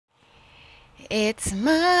It's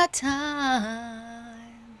my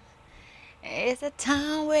time. It's a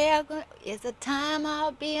time it's a time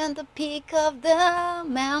I'll be on the peak of the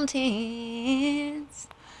mountains.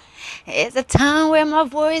 It's a time where my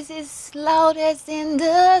voice is loudest in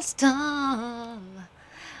the storm.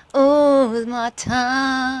 Oh, it's my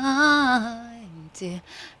time to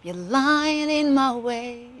be lying in my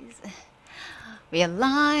ways,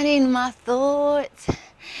 realigning my thoughts,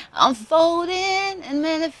 unfolding and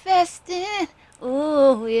manifesting.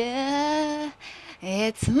 Oh, yeah,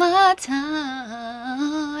 it's my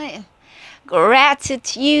time.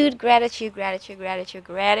 Gratitude, gratitude, gratitude, gratitude,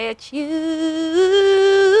 gratitude.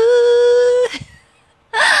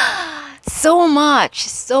 So much,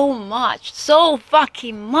 so much, so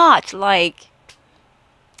fucking much. Like,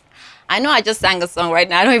 I know I just sang a song right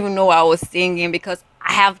now. I don't even know what I was singing because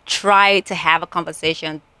I have tried to have a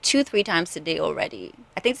conversation 2, 3 times today already.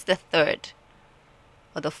 I think it's the third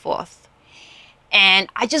or the fourth. And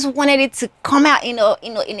I just wanted it to come out in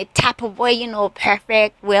a type of way,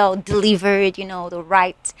 perfect, well delivered, the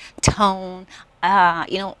right tone,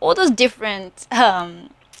 all those different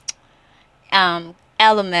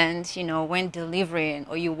elements, when delivering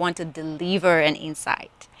or you want to deliver an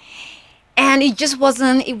insight. And it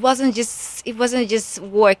wasn't just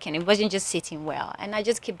working. It wasn't just sitting well. And I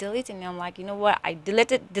just keep deleting them. I'm like, you know what? I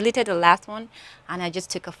deleted the last one and I just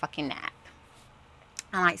took a fucking nap.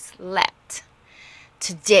 And I slept.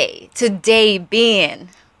 Today being,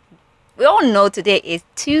 we all know today is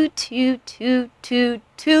 2 2 2 2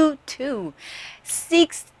 2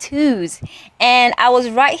 6 twos, and I was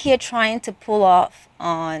right here trying to pull off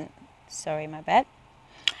on. Sorry, my bad.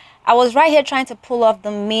 I was right here trying to pull off the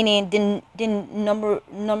meaning, the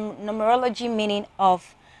numerology meaning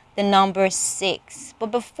of the number 6. But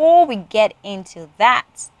before we get into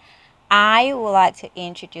that, I would like to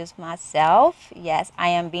introduce myself. Yes, I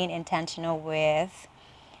am being intentional with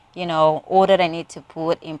all that I need to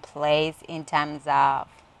put in place in terms of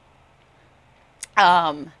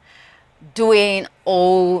um, doing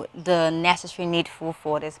all the necessary needful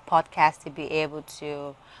for this podcast to be able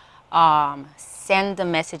to send the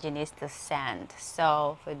message it needs to send.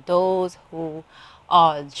 So for those who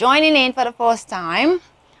are joining in for the first time,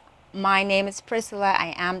 my name is Priscilla.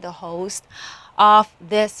 I am the host of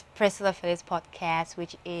this Priscilla Phillips podcast,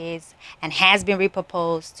 which is and has been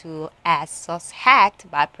reproposed to as Sus Hacked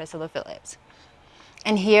by Priscilla Phillips.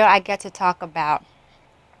 And here I get to talk about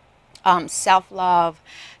self-love,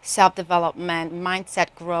 self-development,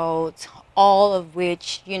 mindset growth, all of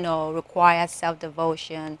which, require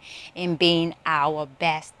self-devotion in being our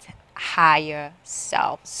best higher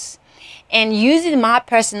selves. And using my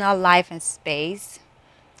personal life and space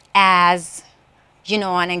as,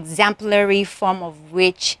 an exemplary form of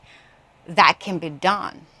which that can be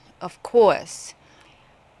done, of course,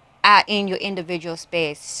 in your individual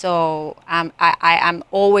space. So I'm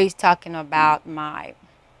always talking about my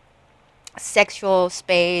sexual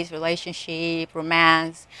space, relationship,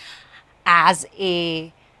 romance as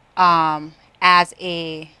a as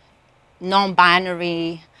a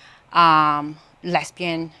non-binary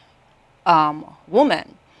lesbian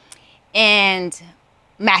woman and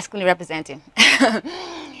masculinely representing.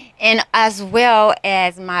 And as well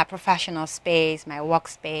as my professional space, my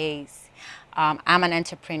workspace. I'm an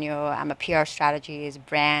entrepreneur. I'm a PR strategist,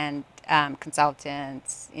 brand consultant,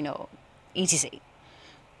 etc.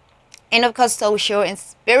 And of course, social and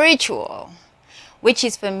spiritual, which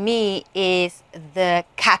is for me is the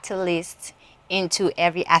catalyst into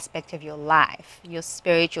every aspect of your life, your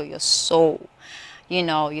spiritual, your soul,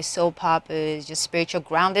 your soul purpose, your spiritual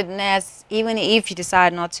groundedness. Even if you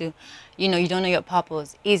decide not to, you don't know your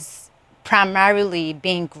purpose, is primarily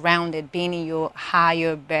being grounded, being in your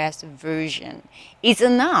higher best version is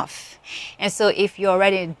enough. And so if you're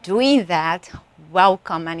already doing that,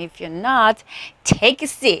 welcome. And if you're not, take a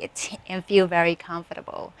seat and feel very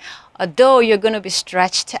comfortable. Although you're going to be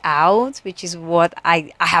stretched out, which is what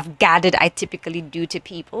I have gathered I typically do to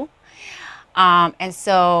people. And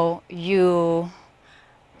so you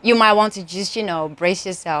might want to just, brace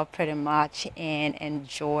yourself pretty much and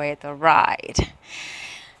enjoy the ride.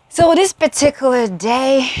 So this particular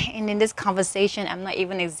day and in this conversation, I'm not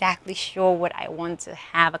even exactly sure what I want to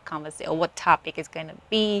have a conversation or what topic is going to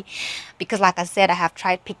be, because like I said, I have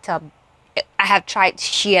tried to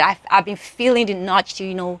share. I've been feeling the nudge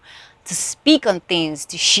to, to speak on things,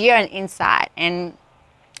 to share an insight. And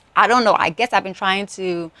I don't know, I guess I've been trying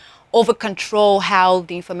to over control how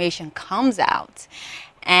the information comes out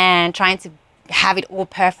and trying to have it all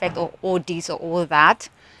perfect or all this or all that.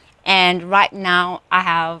 And right now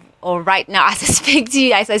as I speak to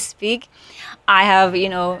you, I have,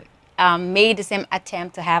 made the same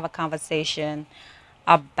attempt to have a conversation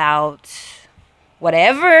about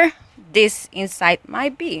whatever this insight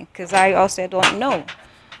might be, because I also don't know.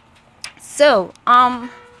 So,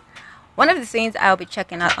 one of the things I'll be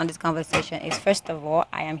checking out on this conversation is, first of all,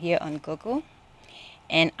 I am here on Google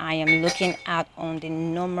and I am looking at on the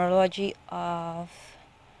numerology of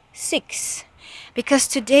 6, because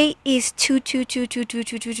today is 2 2 2 2 2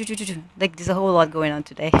 2 2 2 2 2. Like, there's a whole lot going on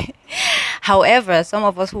today. However, some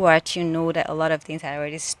of us who are tuned know that a lot of things had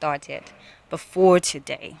already started before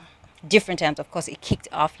today. Different times, of course, it kicked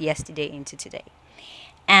off yesterday into today.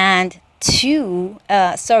 And 6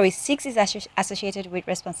 is associated with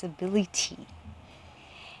responsibility.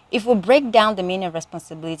 If we break down the meaning of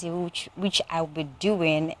responsibility, which I will be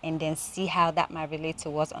doing, and then see how that might relate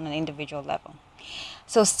to us on an individual level.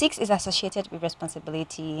 So 6 is associated with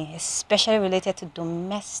responsibility, especially related to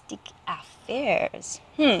domestic affairs.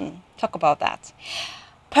 Talk about that.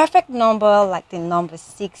 Perfect number like the number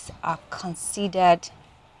 6 are considered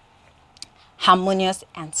harmonious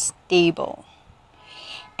and stable.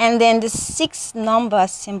 And then the 6 number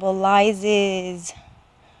symbolizes,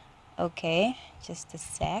 okay, just a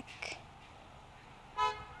sec.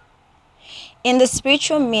 In the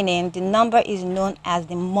spiritual meaning, the number is known as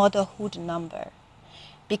the motherhood number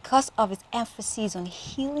because of its emphasis on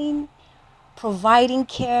healing, providing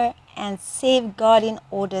care, and safeguarding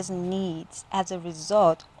others' needs. As a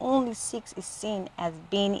result, only 6 is seen as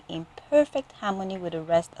being in perfect harmony with the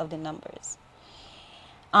rest of the numbers.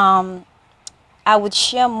 I would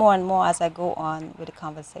share more and more as I go on with the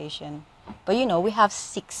conversation. But we have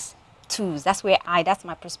 6 twos. That's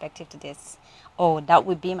my perspective to this. That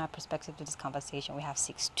would be my perspective to this conversation. We have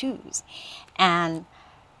 6 twos. And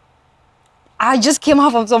I just came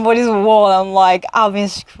out from somebody's wall. I'm like, I've been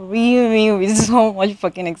screaming with so much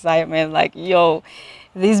fucking excitement. Like, yo,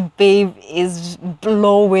 this babe is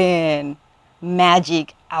blowing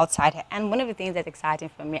magic outside her. And one of the things that's exciting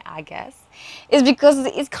for me, I guess, is because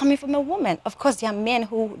it's coming from a woman. Of course, the men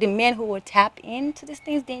who will tap into these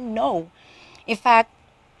things, they know. In fact,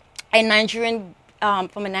 a Nigerian,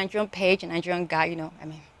 from a Nigerian page, a Nigerian guy,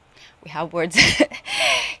 we have words.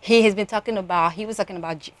 He was talking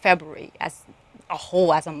about February as a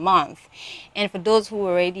whole, as a month. And for those who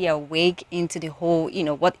are already awake into the whole,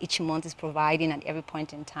 what each month is providing at every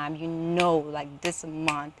point in time, like this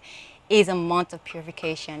month is a month of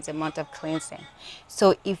purification, it's a month of cleansing.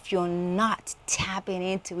 So if you're not tapping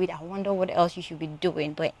into it, I wonder what else you should be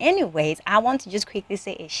doing. But anyways, I want to just quickly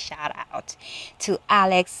say a shout out to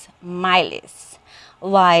Alex Miles.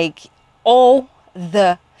 Like, all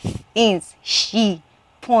the things she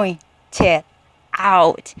pointed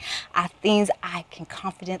out are things I can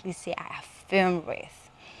confidently say I affirm with.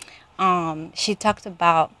 She talked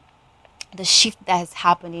about the shift that is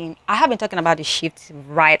happening. I have been talking about the shift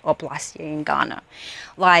right up last year in Ghana.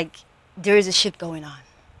 Like, there is a shift going on,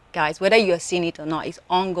 guys. Whether you're seeing it or not, it's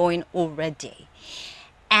ongoing already.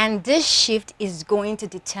 And this shift is going to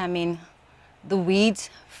determine the weeds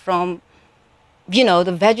from,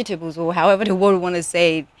 the vegetables, or however the world want to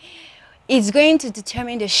say it. It's going to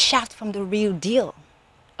determine the shaft from the real deal,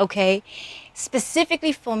 okay?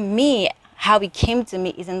 Specifically for me, how it came to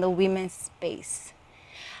me is in the women's space.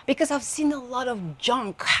 Because I've seen a lot of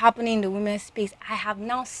junk happening in the women's space. I have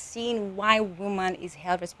now seen why woman is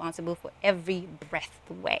held responsible for every breath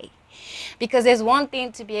away. Because there's one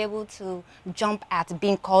thing to be able to jump at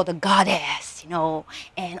being called a goddess,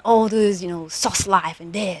 and all those, sauce life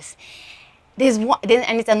and this.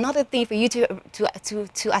 And it's another thing for you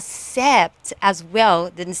to accept as well,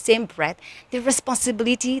 in the same breath, the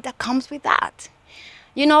responsibility that comes with that.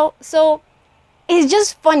 So it's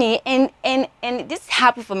just funny, and this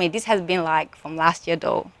happened for me. This has been like from last year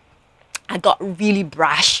though. I got really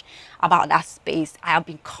brash about that space. I have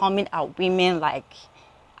been coming at women like,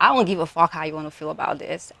 I don't give a fuck how you want to feel about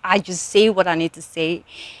this. I just say what I need to say.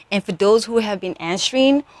 And for those who have been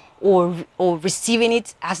answering or receiving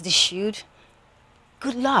it as they should,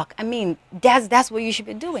 good luck. I mean, that's what you should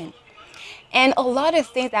be doing. And a lot of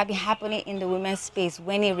things that have been happening in the women's space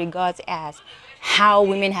when it regards as how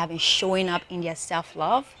women have been showing up in their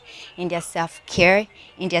self-love, in their self-care,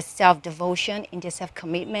 in their self-devotion, in their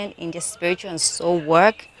self-commitment, in their spiritual and soul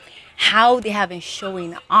work, how they have been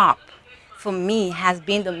showing up, for me, has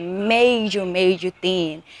been the major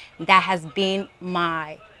thing that has been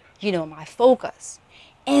my, my focus.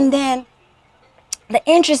 And then the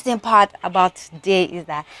interesting part about today is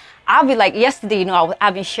that I'll be like, yesterday,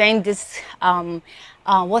 I've been sharing this,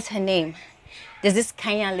 what's her name? There's this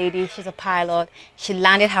Kenyan lady, she's a pilot. She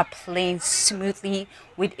landed her plane smoothly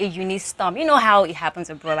with a unique storm. You know how it happens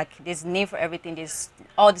abroad. Like there's a name for everything. There's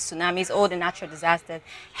all the tsunamis, all the natural disasters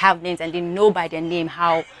have names, and they know by their name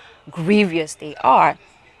how grievous they are.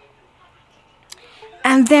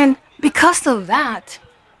 And then because of that,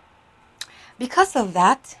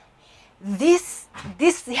 this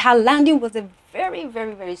this her landing was a very,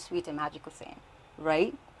 very, very sweet and magical thing,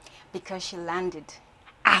 right? Because she landed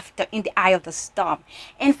after in the eye of the storm.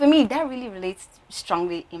 And for me, that really relates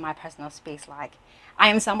strongly in my personal space. Like I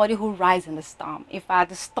am somebody who rides in the storm. In fact,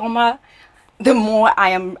 the stormer, the more I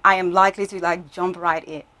am likely to like jump right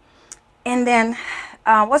in. And then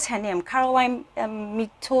what's her name? Caroline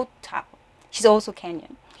Mitota. She's also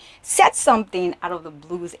Kenyan. Said something out of the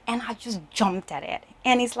blues, and I just jumped at it.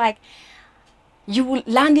 And it's like you were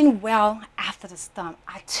landing well after the storm.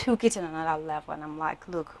 I took it to another level, and I'm like,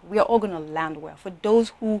 look, we are all going to land well for those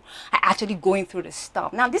who are actually going through the storm.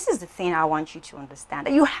 Now, this is the thing I want you to understand,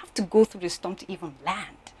 that you have to go through the storm to even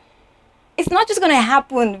land. It's not just going to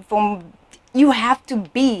happen from, you have to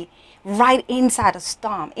be right inside the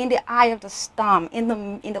storm, in the eye of the storm, in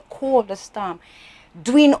the core of the storm,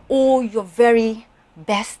 doing all your very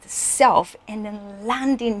best self, and then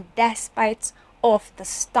landing despite of the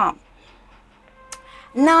storm.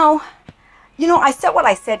 Now, I said what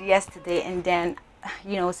I said yesterday, and then,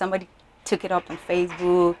 somebody took it up on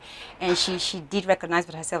Facebook, and she did recognize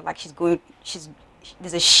with herself, like she's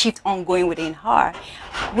there's a shift ongoing within her,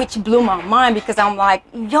 which blew my mind, because I'm like,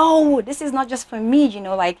 yo, this is not just for me,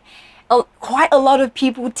 like quite a lot of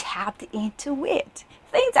people tapped into it.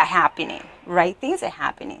 Things are happening, right? Things are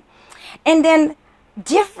happening. And then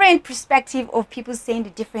different perspective of people saying the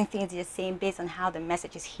different things they're saying based on how the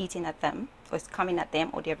message is hitting at them, or it's coming at them,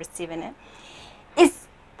 or they're receiving it. It's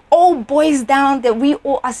all boils down that we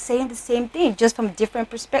all are saying the same thing, just from different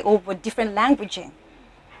perspective or different languaging.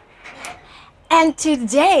 And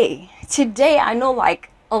today I know, like,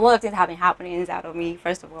 a lot of things have been happening inside of me,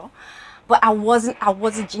 first of all, but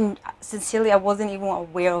sincerely, I wasn't even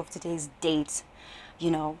aware of today's date,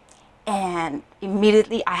 you know. And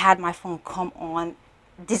immediately I had my phone come on.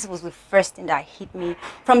 This was the first thing that hit me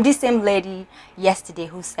from this same lady yesterday,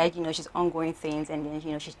 who said, she's ongoing things, and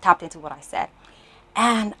then, she tapped into what I said.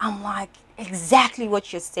 And I'm like, exactly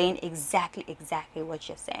what you're saying, exactly what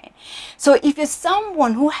you're saying. So if you're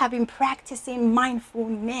someone who have been practicing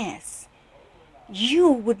mindfulness, you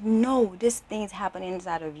would know these things happen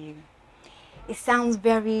inside of you. It sounds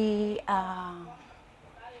very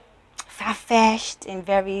far-fetched and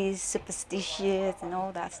very superstitious and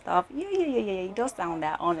all that stuff. Yeah. It does sound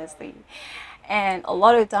that, honestly. And a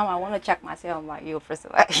lot of the time I want to check myself. I'm like, yo, first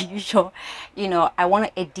of all, you sure? I want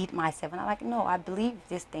to edit myself. And I'm like, no, I believe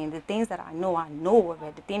this thing. The things that I know of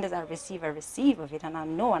it. The things that I receive of it. And I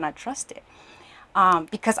know and I trust it.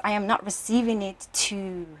 Because I am not receiving it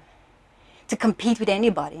to compete with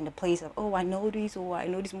anybody in the place of, oh, I know this, or I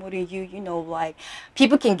know this more than you. Like,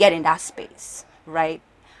 people can get in that space, right?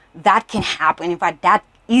 That can happen. In fact, that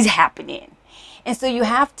is happening. And so you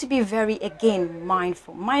have to be very, again,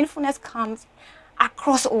 mindful. Mindfulness comes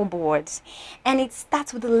across all boards. And it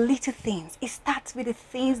starts with the little things. It starts with the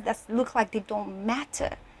things that look like they don't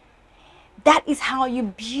matter. That is how you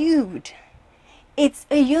build. It's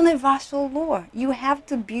a universal law. You have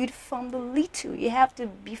to build from the little. You have to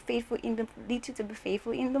be faithful in the little to be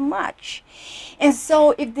faithful in the much. And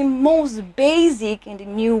so if the most basic in the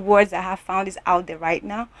new words I have found is out there right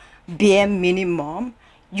now, bare minimum,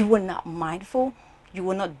 you were not mindful, you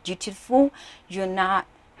were not dutiful, you're not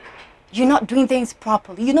doing things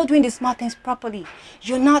properly, you're not doing the small things properly,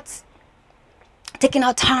 you're not taking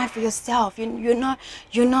out time for yourself, you're not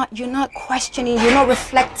questioning, you're not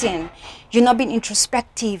reflecting, you're not being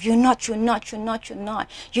introspective, you're not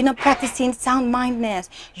practicing sound mindedness,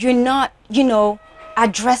 you're not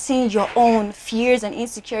addressing your own fears and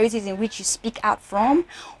insecurities in which you speak out from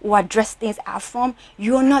or address things out from.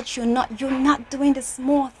 You're not doing the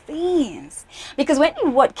small things. Because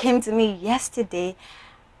what came to me yesterday,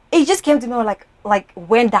 it just came to me like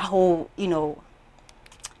when that whole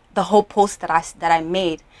the whole post that I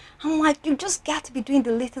made, I'm like, you just got to be doing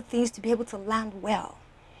the little things to be able to land well.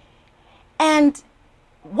 And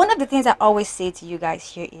one of the things I always say to you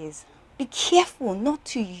guys here is, be careful not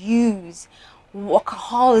to use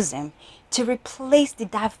workaholism to replace the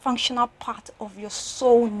dysfunctional part of your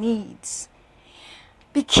soul needs.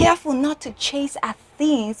 Be careful not to chase at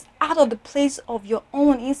things out of the place of your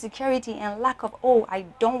own insecurity and lack of, oh, I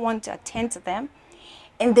don't want to attend to them.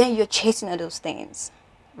 And then you're chasing at those things,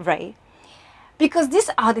 right? Because these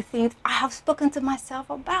are the things I have spoken to myself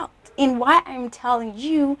about. And why I'm telling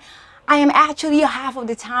you, I am actually half of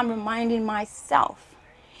the time reminding myself.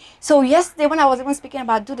 So yesterday when I was even speaking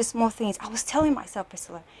about do the small things, I was telling myself,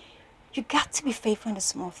 Priscilla, you got to be faithful in the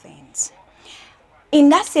small things. In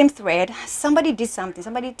that same thread, somebody did something.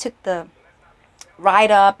 Somebody took the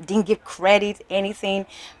write up, didn't give credit, anything.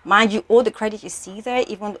 Mind you, all the credit you see there,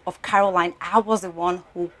 even of Caroline, I was the one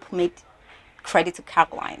who made credit to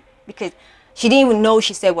Caroline because she didn't even know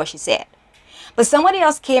she said what she said. But somebody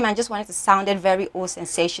else came and just wanted to sound it very old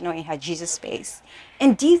sensational in her Jesus space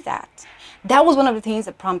and did that. That was one of the things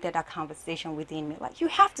that prompted that conversation within me. Like, you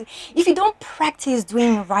have to, if you don't practice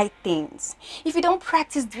doing right things, if you don't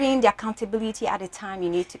practice doing the accountability at the time you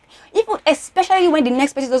need to, even especially when the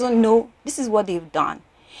next person doesn't know this is what they've done.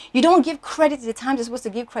 You don't give credit at the time you're supposed to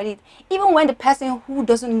give credit, even when the person who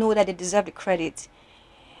doesn't know that they deserve the credit.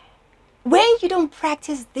 When you don't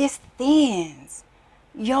practice these things,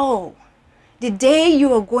 yo, the day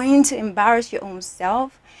you are going to embarrass your own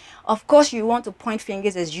self, of course you want to point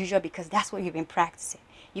fingers as usual because that's what you've been practicing.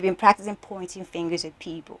 You've been practicing pointing fingers at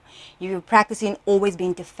people. You've been practicing always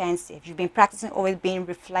being defensive. You've been practicing always being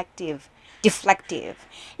reflective, deflective.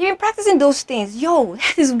 You've been practicing those things. Yo,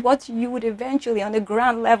 that is what you would eventually on the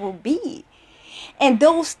ground level be. And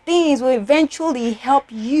those things will eventually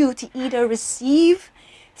help you to either receive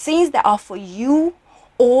things that are for you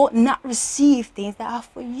or not receive things that are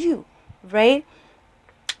for you, right?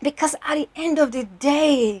 Because at the end of the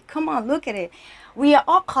day, come on, look at it. We are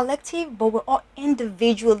all collective, but we're all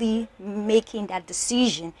individually making that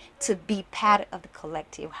decision to be part of the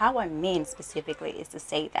collective. How I mean specifically is to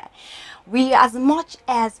say that we, as much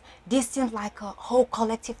as this seems like a whole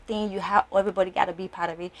collective thing, you have everybody got to be part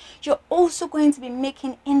of it. You're also going to be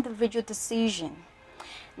making individual decision.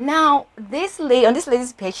 Now, this lady on this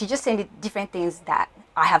lady's page, she just saying different things that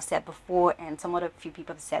I have said before, and some other few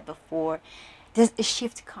people have said before. There's a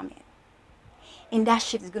shift coming, and that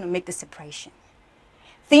shift is going to make the separation.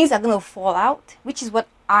 Things are going to fall out, which is what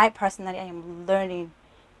I personally am learning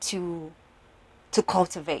to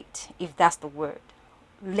cultivate, if that's the word.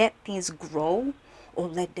 Let things grow or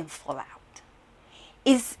let them fall out.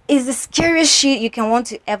 Is the scariest shit you can want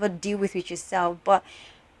to ever deal with yourself, but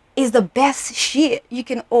is the best shit you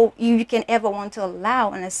can ever want to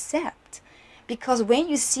allow and accept. Because when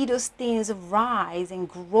you see those things rise and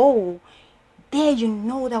grow, there you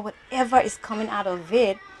know that whatever is coming out of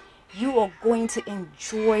it, you are going to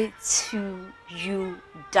enjoy till you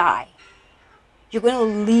die. You're going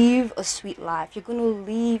to live a sweet life. You're going to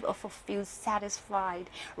live a fulfilled, satisfied,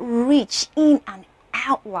 rich in and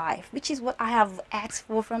out life, which is what I have asked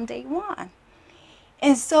for from day one.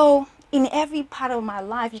 And so in every part of my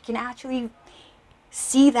life, you can actually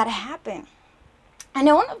see that happen. And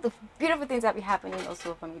then one of the beautiful things that be happening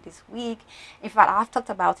also for me this week, in fact, I've talked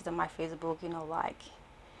about it on my Facebook, like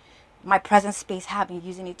my present space, have been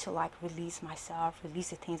using it to like release myself,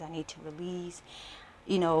 release the things I need to release,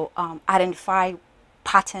 identify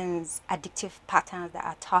patterns, addictive patterns that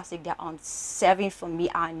are toxic, that aren't serving for me.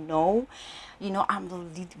 I know, I'm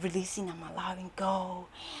releasing, I'm allowing go.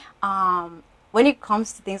 When it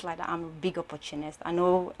comes to things like that, I'm a big opportunist. I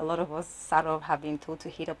know a lot of us sort of have been told to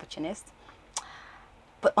hate opportunists.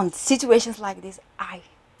 But on situations like this, I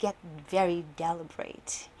get very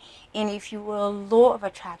deliberate. And if you were a law of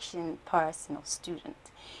attraction person or student,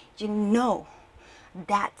 you know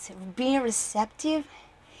that being receptive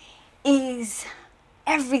is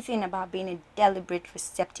everything about being a deliberate,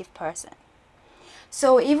 receptive person.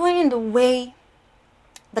 So even in the way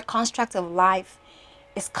the construct of life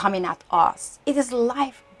is coming at us, it is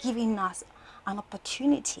life giving us an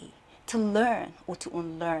opportunity to learn or to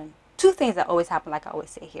unlearn. Two things that always happen, like I always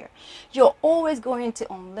say here. You're always going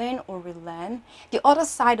to unlearn or relearn. The other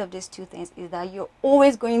side of these two things is that you're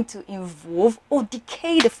always going to evolve or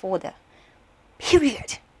decay the further.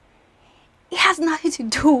 Period. It has nothing to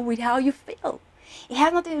do with how you feel. It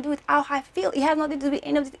has nothing to do with how I feel. It has nothing to do with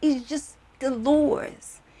any of it. It's just the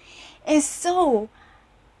laws. And so,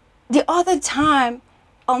 the other time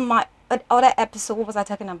on my other episode, what was I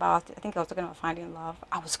talking about? I think I was talking about finding love.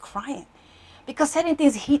 I was crying. Because certain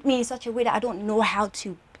things hit me in such a way that I don't know how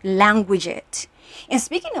to language it. And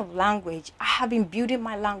speaking of language, I have been building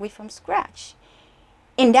my language from scratch.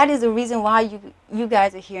 And that is the reason why you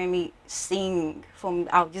guys are hearing me sing.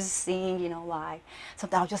 I'll just sing, like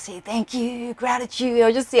sometimes I'll just say thank you, gratitude.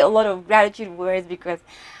 I'll just say a lot of gratitude words because,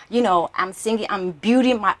 I'm singing, I'm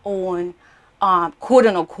building my own quote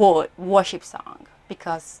unquote worship song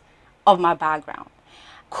because of my background.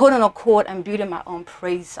 Quote unquote, I'm building my own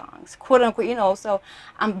praise songs. Quote unquote, so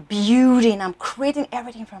I'm creating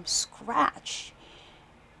everything from scratch.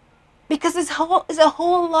 Because it's a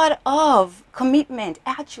whole lot of commitment,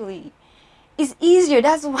 actually. It's easier.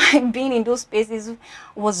 That's why being in those spaces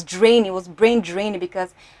was draining. It was brain draining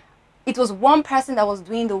because it was one person that was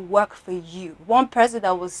doing the work for you, one person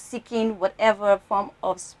that was seeking whatever form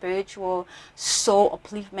of spiritual soul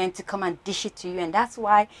upliftment to come and dish it to you. And that's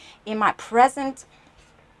why in my present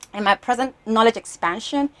knowledge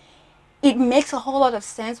expansion, it makes a whole lot of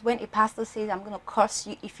sense when a pastor says, I'm going to curse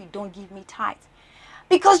you if you don't give me tithe.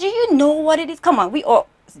 Because do you know what it is? Come on, we all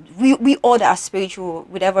that are spiritual,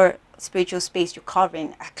 whatever spiritual space you're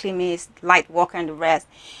covering, acclimates, light walker, and the rest.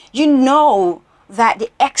 You know that the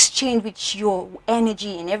exchange with your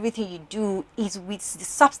energy and everything you do is with the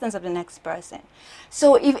substance of the next person.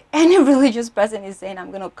 So if any religious person is saying,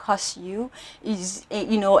 I'm gonna curse you, is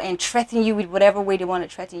and threaten you with whatever way they want to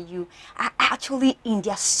threaten you, are actually in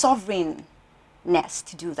their sovereignness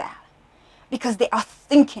to do that. Because they are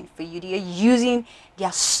thinking for you. They are using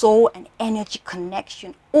their soul and energy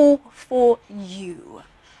connection all for you.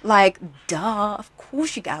 Like, duh, of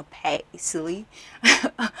course you gotta pay, silly.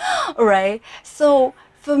 Right? So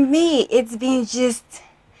for me, it's been just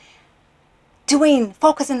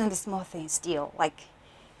focusing on the small things still. Like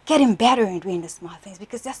getting better in doing the small things,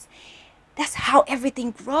 because that's how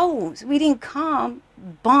everything grows. We didn't come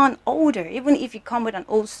born older. Even if you come with an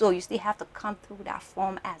old soul, you still have to come through that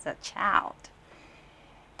form as a child.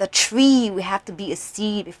 The tree, we have to be a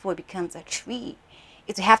seed before it becomes a tree.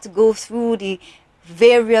 It have to go through the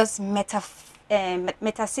various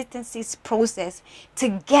metasynthesis process to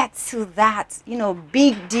get to that,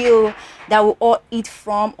 big deal that we all eat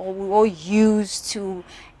from or we all use to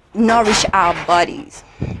nourish our bodies.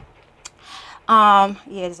 Yeah,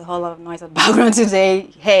 there's a whole lot of noise in the background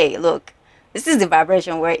today. Hey, look, this is the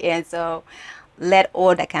vibration we're in, so let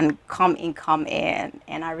all that can come in,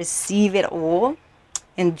 and I receive it all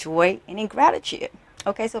in joy and in gratitude.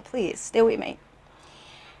 Okay, so please stay with me.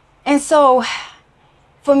 And so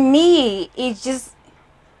for me, it's just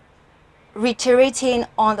reiterating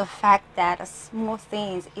on the fact that the small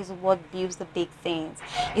things is what builds the big things,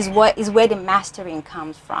 is where the mastering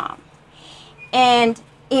comes from. And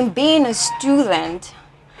in being a student,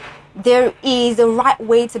 there is a right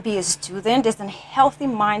way to be a student. There's a healthy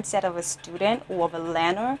mindset of a student or of a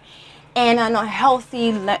learner, and an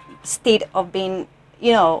unhealthy state of being,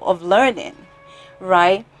 of learning,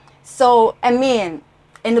 right? So, I mean,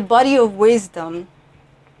 in the body of wisdom,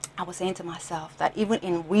 I was saying to myself that even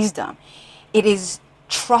in wisdom, it is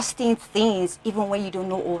trusting things even when you don't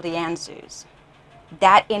know all the answers.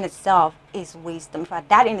 That in itself is wisdom. In fact,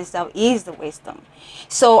 that in itself is the wisdom.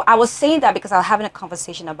 So I was saying that because I was having a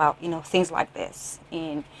conversation about, things like this.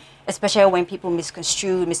 And especially when people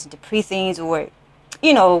misconstrue, misinterpret things, or,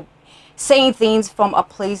 saying things from a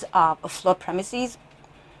place of a flawed premises.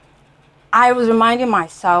 I was reminding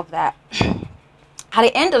myself that at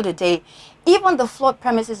the end of the day, even the flawed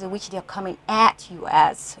premises in which they're coming at you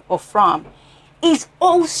as or from is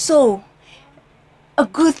also a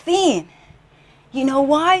good thing. You know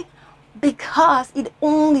why? Because it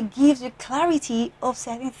only gives you clarity of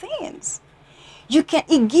certain things.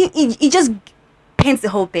 It just paints the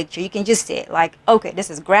whole picture. You can just say like, okay, this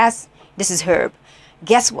is grass, this is herb.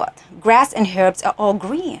 Guess what? Grass and herbs are all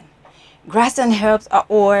green. Grass and herbs are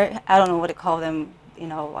all, I don't know what to call them,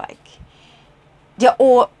 they're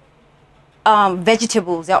all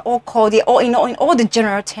vegetables. They're all in all the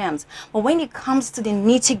general terms. But when it comes to the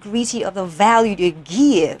nitty gritty of the value they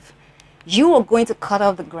give, you are going to cut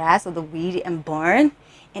off the grass or the weed and burn,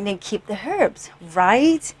 and then keep the herbs,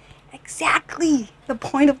 right? Exactly the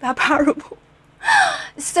point of that parable.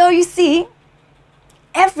 So you see,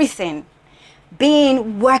 everything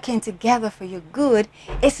working together for your good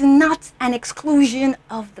is not an exclusion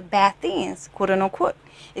of the bad things, quote unquote.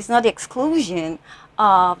 It's not the exclusion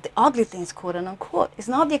of the ugly things, quote unquote. It's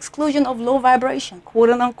not the exclusion of low vibration,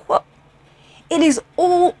 quote unquote. It is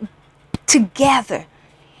all together.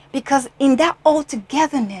 Because in that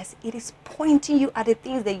all-togetherness, it is pointing you at the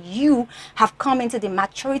things that you have come into the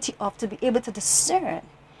maturity of to be able to discern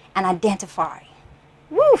and identify.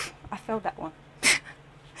 Woo! I felt that one.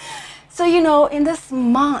 So, in this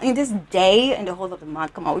month, in this day, and the whole of the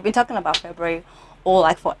month, come on, we've been talking about February all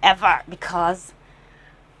like forever, because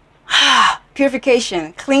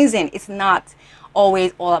purification, cleansing, is not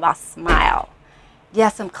always all about smile.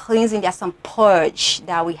 There's some cleansing, there's some purge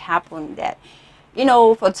that will happen that,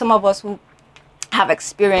 for some of us who have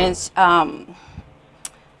experienced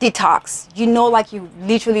detox, like you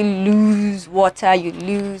literally lose water, you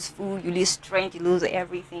lose food, you lose strength, you lose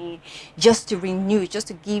everything just to renew, just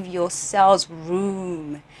to give your cells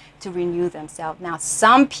room to renew themselves. Now,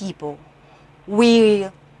 some people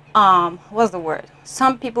will what's the word?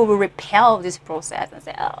 Some people will repel this process and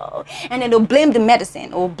say, oh, and then they'll blame the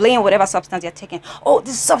medicine or blame whatever substance you're taking. Oh,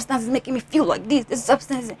 this substance is making me feel like this. This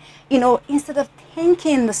substance, instead of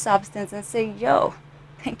thanking the substance and say, yo,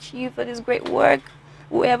 thank you for this great work.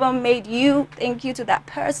 Whoever made you, thank you to that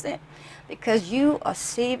person because you are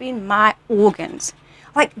saving my organs.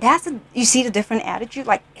 Like you see the different attitude?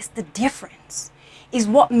 Like it's the difference. Is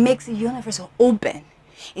what makes the universe open.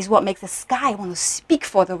 Is what makes the sky want to speak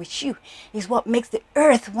further with you. Is what makes the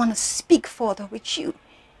earth want to speak further with you.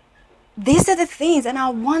 These are the things, and I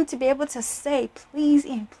want to be able to say, please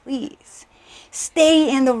and please,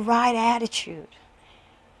 stay in the right attitude.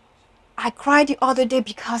 I cried the other day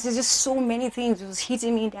because there's just so many things that was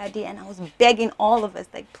hitting me that day, and I was begging all of us,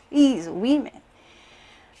 like, please, women,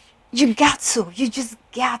 you just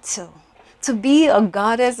got to be a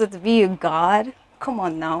goddess or to be a god. Come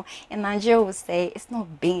on now. And Nigeria would say it's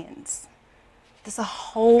not beans. There's a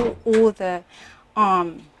whole other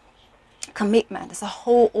commitment. There's a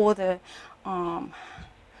whole other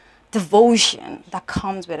devotion that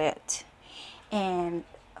comes with it. And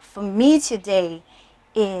for me today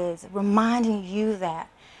is reminding you that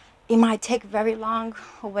it might take very long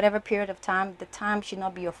or whatever period of time. The time should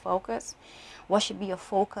not be your focus. What should be your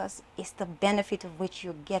focus is the benefit of which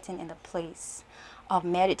you're getting in the place of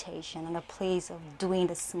meditation, in the place of doing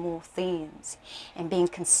the small things and being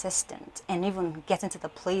consistent, and even getting to the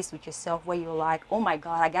place with yourself where you're like, oh my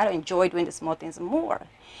God, I got to enjoy doing the small things more.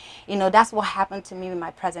 That's what happened to me in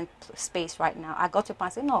my present space right now. I got to a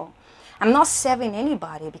point and say, no, I'm not serving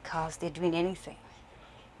anybody because they're doing anything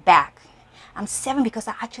back. I'm serving because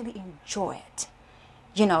I actually enjoy it.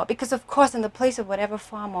 Because of course in the place of whatever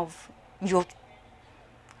form of your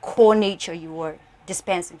core nature you were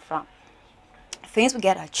dispensing from, things will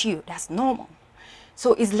get at you. That's normal.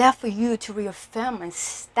 So it's left for you to reaffirm and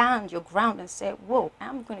stand your ground and say, whoa,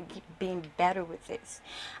 I'm going to keep being better with this.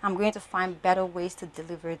 I'm going to find better ways to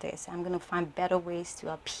deliver this. I'm going to find better ways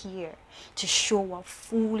to appear, to show up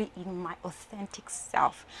fully in my authentic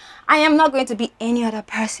self. I am not going to be any other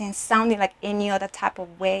person sounding like any other type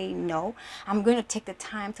of way. No, I'm going to take the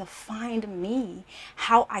time to find me,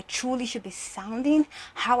 how I truly should be sounding,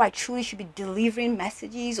 how I truly should be delivering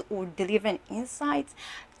messages or delivering insights.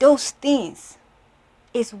 Those things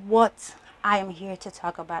is what I am here to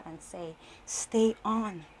talk about and say, stay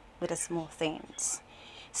on with the small things.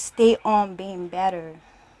 Stay on being better,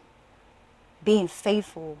 being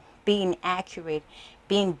faithful, being accurate,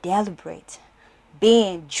 being deliberate,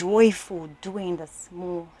 being joyful, doing the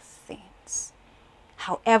small things.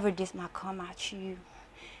 However this might come at you,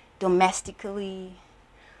 domestically,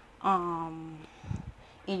 in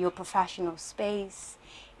your professional space,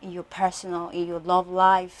 in your personal, in your love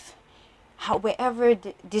life, wherever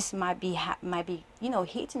this might be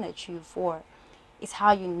hitting at you for, is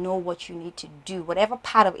how you know what you need to do. Whatever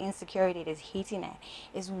part of insecurity it is hitting at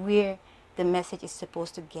is where the message is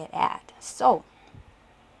supposed to get at. So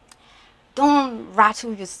don't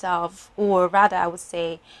rattle yourself, or rather I would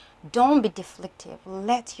say, don't be deflective.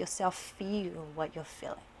 Let yourself feel what you're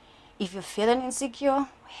feeling. If you're feeling insecure,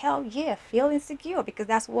 hell yeah, feel insecure, because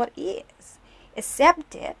that's what it is.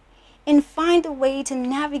 Accept it and find a way to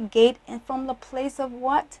navigate, and from the place of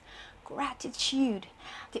what? Gratitude.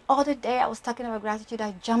 The other day I was talking about gratitude.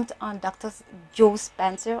 I jumped on Dr. Joe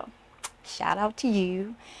Spencer. Shout out to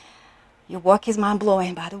you. Your work is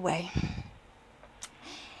mind-blowing, by the way.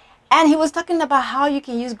 And he was talking about how you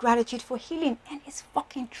can use gratitude for healing. And it's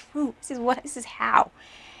fucking true. This is how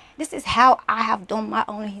I have done my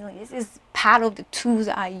own healing. This is part of the tools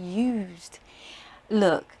I used.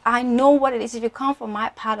 Look, I know what it is. If you come from my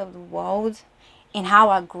part of the world and how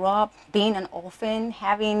I grew up, being an orphan,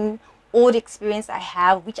 having all the experience I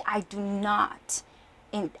have, which I do not,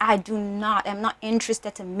 I'm not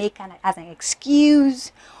interested to make as an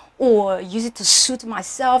excuse or use it to suit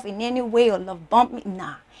myself in any way or love bump me.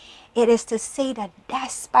 Nah. It is to say that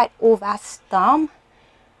despite all that storm,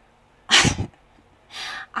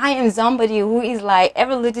 I am somebody who is like,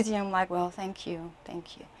 every little thing I'm like, well, thank you.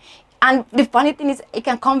 And the funny thing is, it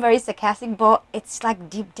can come very sarcastic, but it's like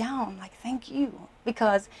deep down, like, thank you.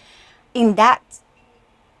 Because in that,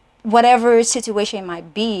 whatever situation it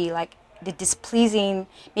might be, like the displeasing,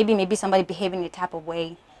 maybe somebody behaving in a type of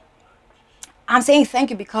way, I'm saying thank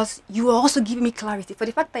you because you are also giving me clarity. For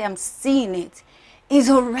the fact that I'm seeing it is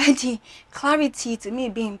already clarity to me,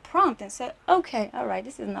 being prompt and say, okay, all right,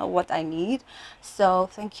 this is not what I need. So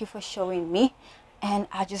thank you for showing me. And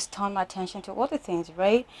I just turn my attention to other things,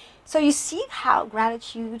 right? So you see how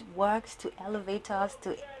gratitude works to elevate us,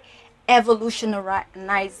 to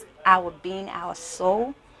evolutionize our being, our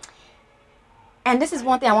soul. And this is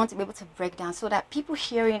one thing I want to be able to break down so that people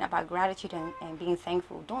hearing about gratitude and being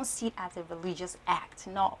thankful don't see it as a religious act.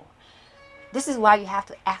 No. This is why you have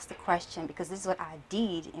to ask the question, because this is what I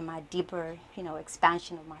did in my deeper,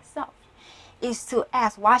 expansion of myself. Is to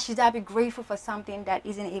ask, why should I be grateful for something that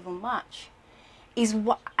isn't even much? Is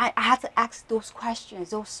what I had to ask those questions,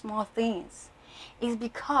 those small things. Is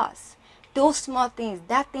because those small things,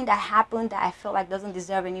 that thing that happened that I felt like doesn't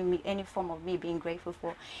deserve any form of me being grateful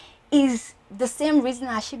for, is the same reason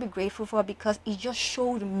I should be grateful for, because it just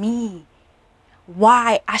showed me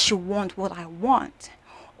why I should want what I want,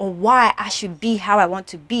 or why I should be how I want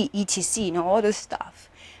to be, etc. All this stuff.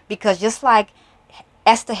 Because just like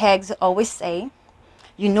Esther Higgs always say,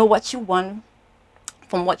 you know what you want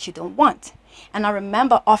from what you don't want. And I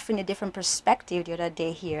remember offering a different perspective the other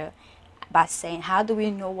day here by saying, how do we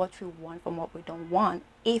know what we want from what we don't want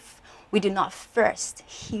if we do not first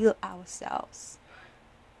heal ourselves?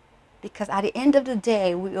 Because at the end of the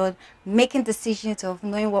day, we are making decisions of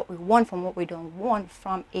knowing what we want from what we don't want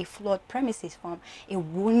from a flawed premises, from a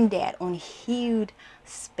wounded, unhealed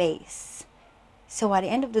space. So at the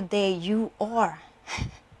end of the day, you are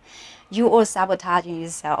sabotaging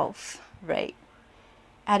yourself, right?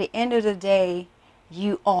 At the end of the day,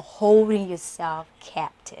 you are holding yourself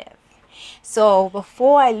captive. So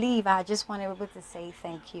before I leave, I just want to be able to say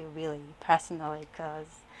thank you really personally, because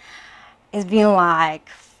it's been like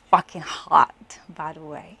fucking hot, by the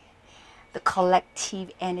way. The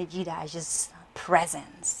collective energy that is just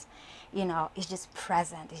presence. It's just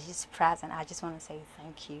present. It's just present. I just want to say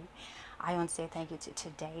thank you. I want to say thank you to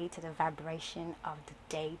today, to the vibration of the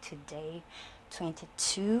day today,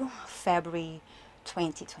 22 February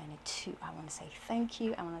 2022. I want to say thank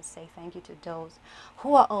you. I want to say thank you to those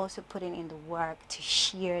who are also putting in the work to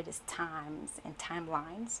share these times and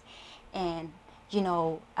timelines, and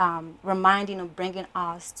reminding and bringing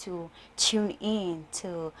us to tune in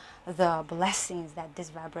to the blessings that this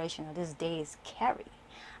vibration of these days carry.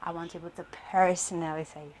 I want to be able to personally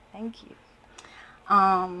say thank you.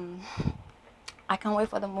 I can't wait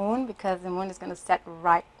for the moon, because the moon is going to set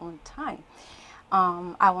right on time.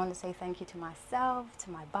 I want to say thank you to myself, to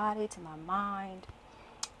my body, to my mind.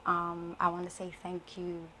 I want to say thank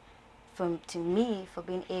you to me for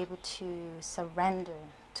being able to surrender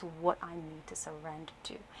to what I need to surrender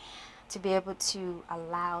to be able to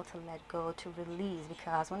allow, to let go, to release.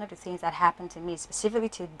 Because one of the things that happened to me, specifically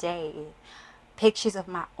today, pictures of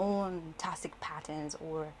my own toxic patterns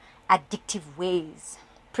or addictive ways,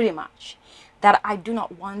 pretty much, that I do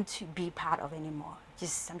not want to be part of anymore.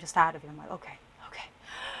 I'm just tired of it. I'm like, okay,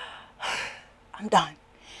 I'm done.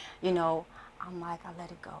 I'm like, I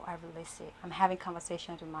let it go. I release it. I'm having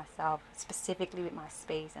conversations with myself, specifically with my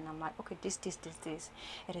space. And I'm like, okay, this.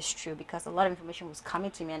 It is true, because a lot of information was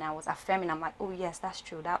coming to me and I was affirming. I'm like, oh, yes, that's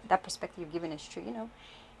true. That perspective you've given is true,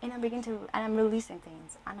 And I'm releasing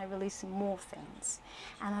things, and I release more things.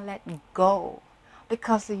 And I let go.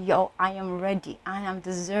 Because, I am ready. I am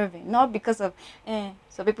deserving. Not because of,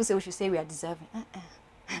 so people say we should say we are deserving.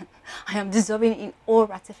 I am deserving in all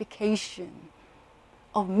ratification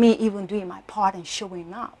of me even doing my part and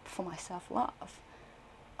showing up for my self-love,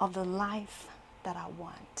 of the life that I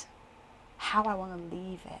want, how I want to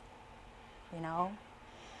live it,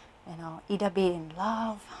 either be it in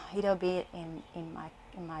love, either be it in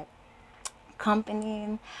my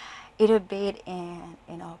company, either be it in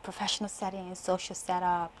professional setting, social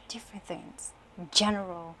setup, different things,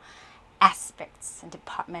 general aspects and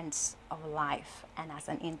departments of life, and as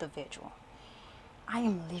an individual. I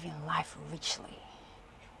am living life richly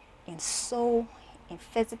in soul, in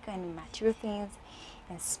physical and material things,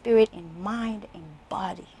 in spirit, in mind, in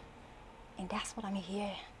body. And that's what I'm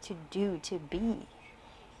here to do, to be.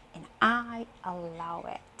 And I allow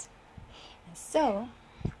it. And so,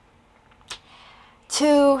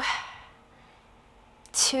 to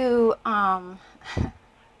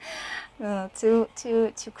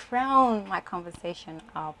crown my conversation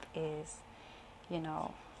up is,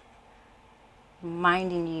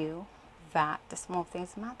 reminding you that the small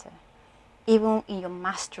things matter. Even in your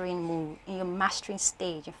mastering mood, in your mastering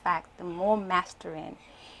stage. In fact, the more mastering,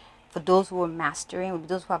 for those who are mastering,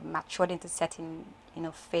 those who have matured into certain,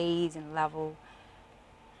 phase and level,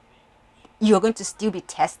 you're going to still be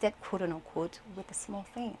tested, quote unquote, with the small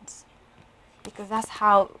things. Because that's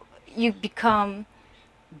how you become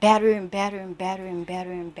better and better and better and better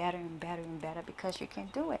and better and better and better, because you can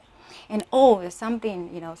do it. And there's something,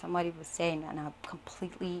 somebody was saying, and I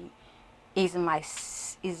completely is my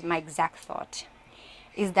exact thought,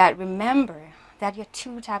 is that remember that you're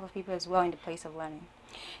two type of people as well in the place of learning.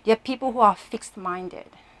 There are people who are fixed-minded.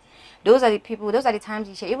 Those are the people, those are the times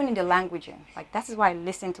you share, even in the languaging. Like, that is why I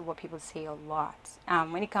listen to what people say a lot.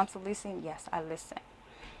 When it comes to listening, yes, I listen.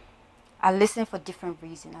 I listen for different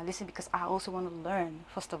reasons. I listen because I also want to learn.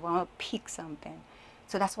 First of all, I want to pick something.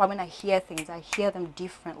 So that's why when I hear things, I hear them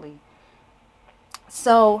differently.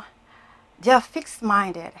 So they are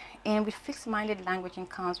fixed-minded, and with fixed-minded languaging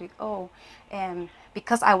comes with,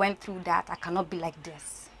 because I went through that, I cannot be like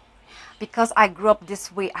this. Because I grew up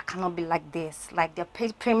this way, I cannot be like this. Like, they're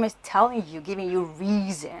pretty much telling you, giving you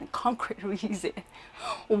reason, concrete reason,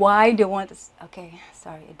 why they want to. Okay,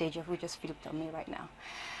 sorry, a deja vu just flipped on me right now.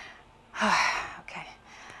 Okay,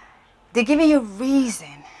 they're giving you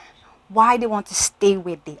reason why they want to stay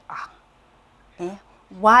where they are. Eh?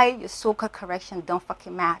 Why your so-called correction don't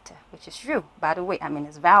fucking matter, which is true, by the way. I mean,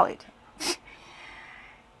 it's valid.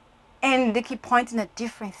 And they keep pointing at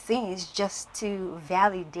different things just to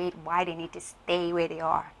validate why they need to stay where they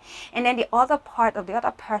are. And then the other part of the other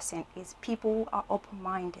person is people who are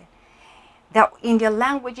open-minded. That in their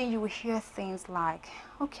languaging, you will hear things like,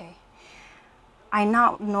 okay, I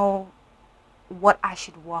now know what I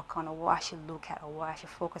should work on, or what I should look at, or what I should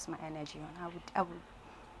focus my energy on. I would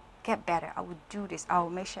get better. I would do this. I will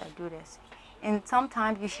make sure I do this. And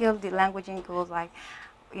sometimes you hear the languaging goes like,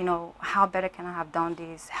 how better can I have done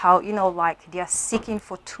this? How, like they are seeking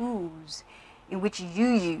for tools in which you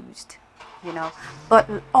used, but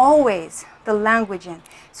always the languaging.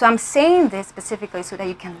 So I'm saying this specifically so that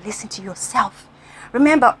you can listen to yourself.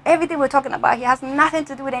 Remember, everything we're talking about here has nothing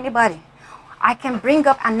to do with anybody. I can bring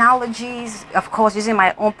up analogies, of course, using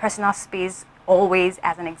my own personal space always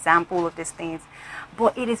as an example of these things.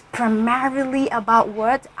 But it is primarily about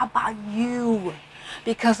what? About you.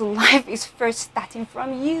 Because life is first starting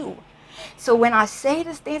from you. So when I say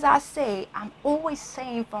these things I say, I'm always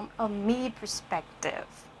saying from a me perspective,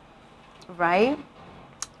 right?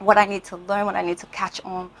 What I need to learn, what I need to catch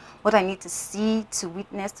on, what I need to see, to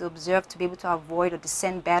witness, to observe, to be able to avoid or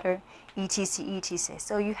discern better, etc., etc.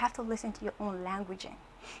 So you have to listen to your own languaging.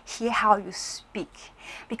 Hear how you speak.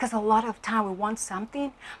 Because a lot of time we want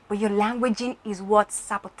something, but your languaging is what's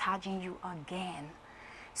sabotaging you again.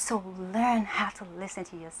 So learn how to listen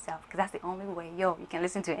to yourself, because that's the only way, you can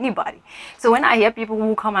listen to anybody. So when I hear people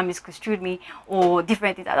who come and misconstrue me or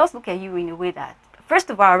different things, I just look at you in a way that, first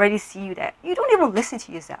of all, I already see you that you don't even listen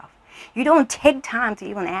to yourself. You don't take time to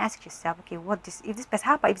even ask yourself, okay, if this person,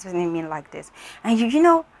 how about if this person mean like this? And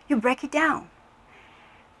you break it down.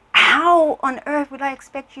 How on earth would I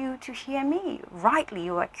expect you to hear me rightly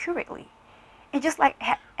or accurately? And just like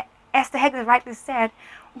Esther Hicks rightly said,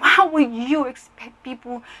 why would you expect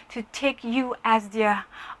people to take you as their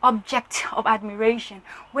object of admiration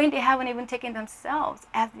when they haven't even taken themselves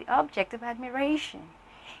as the object of admiration?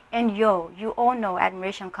 And you all know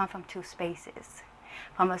admiration comes from two spaces.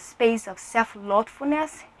 From a space of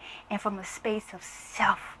self-lordfulness and from a space of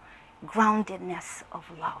self-groundedness of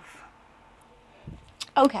love.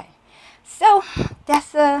 Okay, so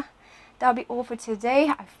that'll be all for today.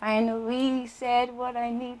 I finally said what I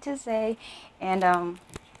need to say, and I'm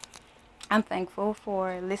thankful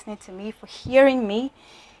for listening to me, for hearing me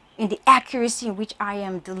in the accuracy in which I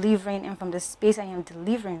am delivering and from the space I am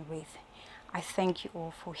delivering with. I thank you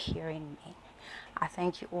all for hearing me. I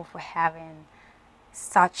thank you all for having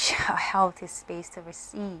such a healthy space to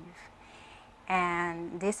receive.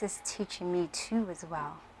 And this is teaching me too as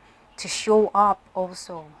well to show up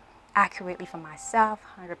also accurately for myself,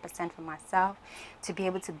 100% for myself, to be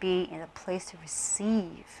able to be in a place to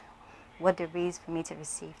receive what there is for me to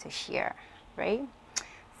receive, to share, right?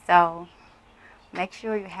 So make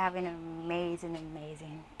sure you're having an amazing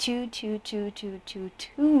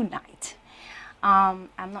night. I'm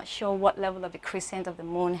not sure what level of the crescent of the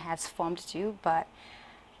moon has formed to, but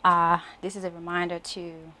this is a reminder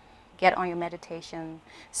to get on your meditation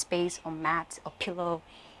space or mat or pillow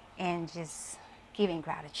and just giving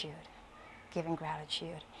gratitude.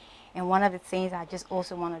 And one of the things I just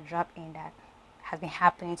also want to drop in that has been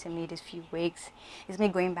happening to me these few weeks is me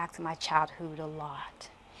going back to my childhood a lot.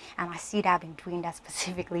 And I see that I've been doing that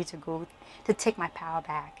specifically to take my power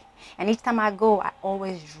back. And each time I go, I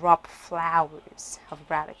always drop flowers of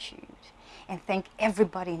gratitude and thank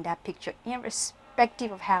everybody in that picture,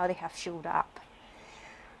 irrespective of how they have showed up.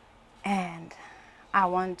 And I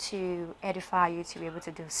want to edify you to be able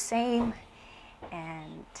to do the same.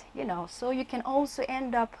 And, so you can also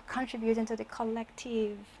end up contributing to the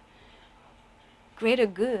collective greater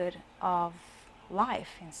good of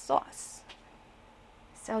life and source.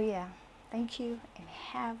 So, yeah, thank you and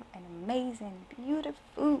have an amazing,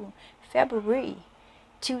 beautiful February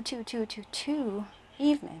 2/2/2/2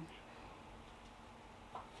 evening.